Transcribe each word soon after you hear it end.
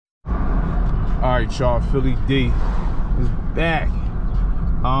Alright, y'all, Philly D is back.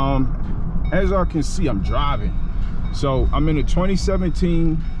 As y'all can see, I'm driving. So I'm in a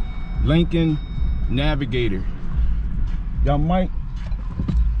 2017 Lincoln Navigator. Y'all might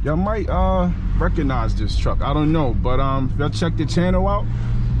recognize this truck. I don't know, but if y'all check the channel out,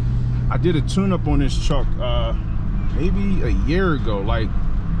 I did a tune-up on this truck maybe a year ago. Like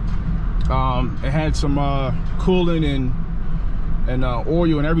it had some cooling and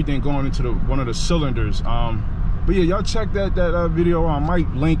oil and everything going into one of the cylinders. But yeah, y'all check that video. I might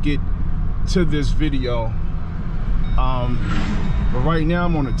link it to this video. But right now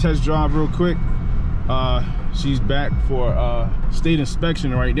I'm on a test drive real quick. She's back for state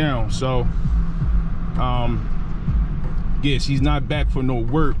inspection right now, so yeah, she's not back for no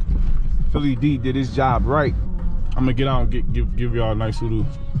work. Philly D did his job right. I'm gonna get out and give y'all a nice little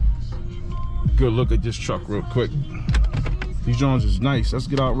good look at this truck real quick. These Jones is nice. Let's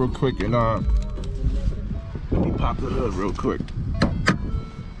get out real quick and let me pop the hood real quick.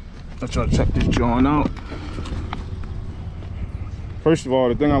 Let y'all check this John out. First of all,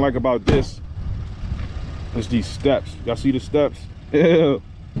 the thing I like about this is these steps. Y'all see the steps? Yeah.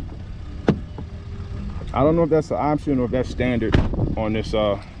 I don't know if that's an option or if that's standard on this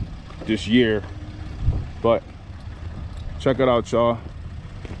this year, but check it out, y'all.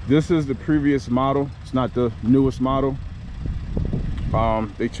 This is the previous model. It's not the newest model.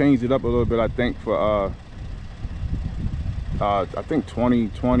 They changed it up a little bit, I think, for I think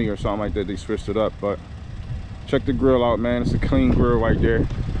 2020 or something like that. They switched it up, but check the grill out, man. It's a clean grill right there.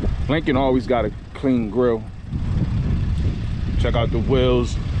 Lincoln always got a clean grill. Check out the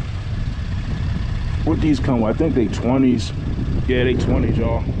wheels. What these come with? I think they 20s. Yeah, they 20s,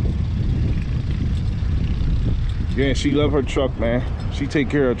 y'all. Yeah, she love her truck, man. She take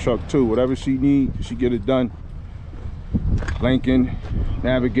care of her truck too. Whatever she needs, she get it done. Lincoln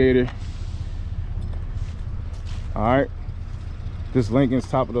Navigator. All right, this Lincoln's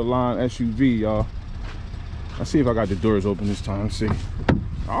top of the line SUV, y'all. Let's see if I got the doors open this time. Let's see.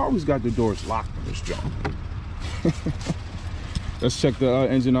 I always got the doors locked in this job. Let's check the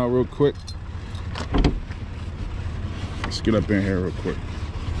engine out real quick. Let's get up in here real quick.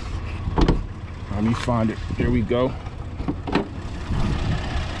 Let me find it. Here we go.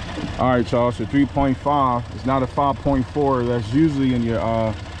 All right, y'all, so 3.5. It's not a 5.4. That's usually in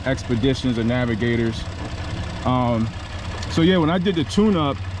your Expeditions or Navigators. So yeah, when I did the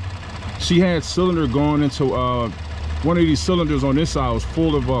tune-up, she had cylinder going into one of these cylinders on this side was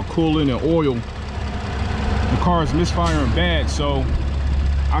full of coolant and oil. The car is misfiring bad, so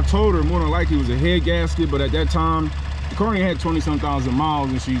I told her more than likely it was a head gasket, but at that time, the car only had 20-some thousand miles,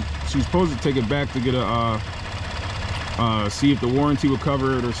 and she's supposed to take it back to get a see if the warranty would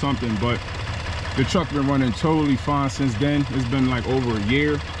cover it or something. But the truck been running totally fine since then. It's been like over a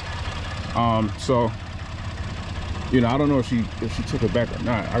year. So you know, I don't know if she took it back or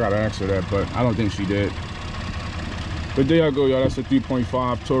not. I gotta ask her that, but I don't think she did. But there y'all go, y'all. That's a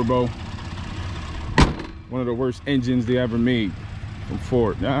 3.5 turbo. One of the worst engines they ever made from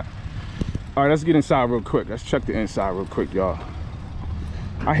Ford. Yeah. All right, let's get inside real quick. Let's check the inside real quick, y'all.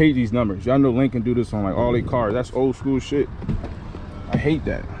 I hate these numbers. Y'all know Lincoln do this on like all their cars. That's old school shit. I hate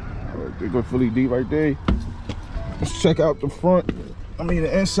that. They go Philly D right there. Let's check out the front. I mean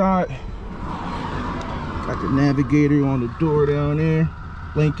the inside. Got the Navigator on the door down there.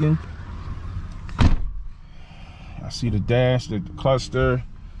 Lincoln. I see the dash, the cluster,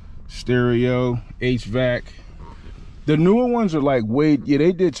 stereo, HVAC. The newer ones are like way, yeah,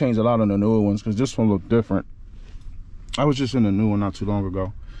 they did change a lot on the newer ones because this one looked different. I was just in the new one not too long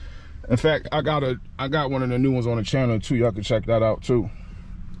ago. In fact, I got one of the new ones on the channel too. Y'all can check that out too.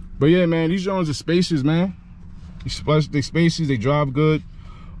 But yeah, man, these Jones are spacious, man. They spacious, they drive good.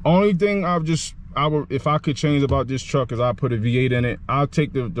 Only thing if I could change about this truck is I put a V8 in it. I'll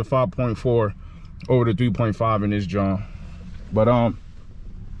take the 5.4 over the 3.5 in this John. But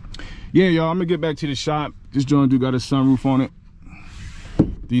yeah, y'all, I'm gonna get back to the shop. This John do got a sunroof on it.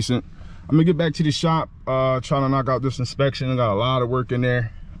 Decent. I'm gonna get back to the shop, trying to knock out this inspection. I got a lot of work in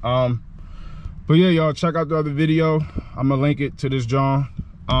there. But yeah, y'all, check out the other video. I'm gonna link it to this John.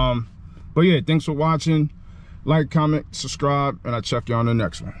 But yeah, thanks for watching. Like, comment, subscribe, and I'll check you on the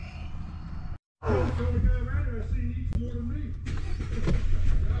next one.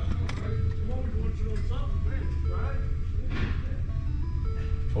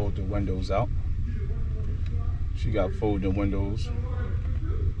 Fold the windows out. She got folding windows.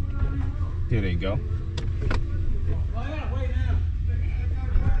 There they go.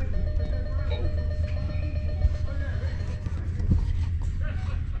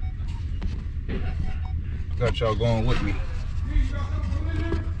 Got y'all going with me.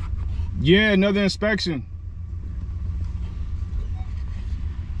 Yeah, another inspection.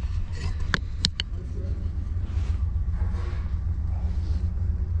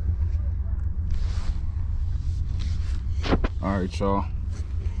 All right, y'all.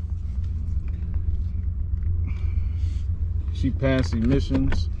 She passed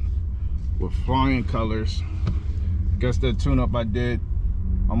emissions with flying colors. Guess that tune-up I did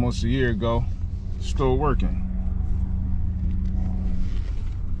almost a year ago, still working.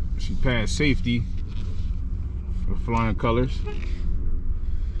 She passed safety with flying colors.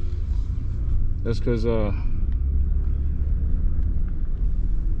 That's because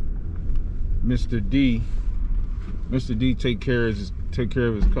Mr. D take care of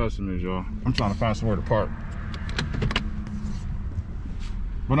his customers, y'all. I'm trying to find somewhere to park.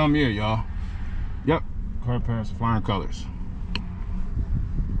 But I'm here, y'all. Yep, car passed flying colors.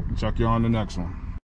 Check you on the next one.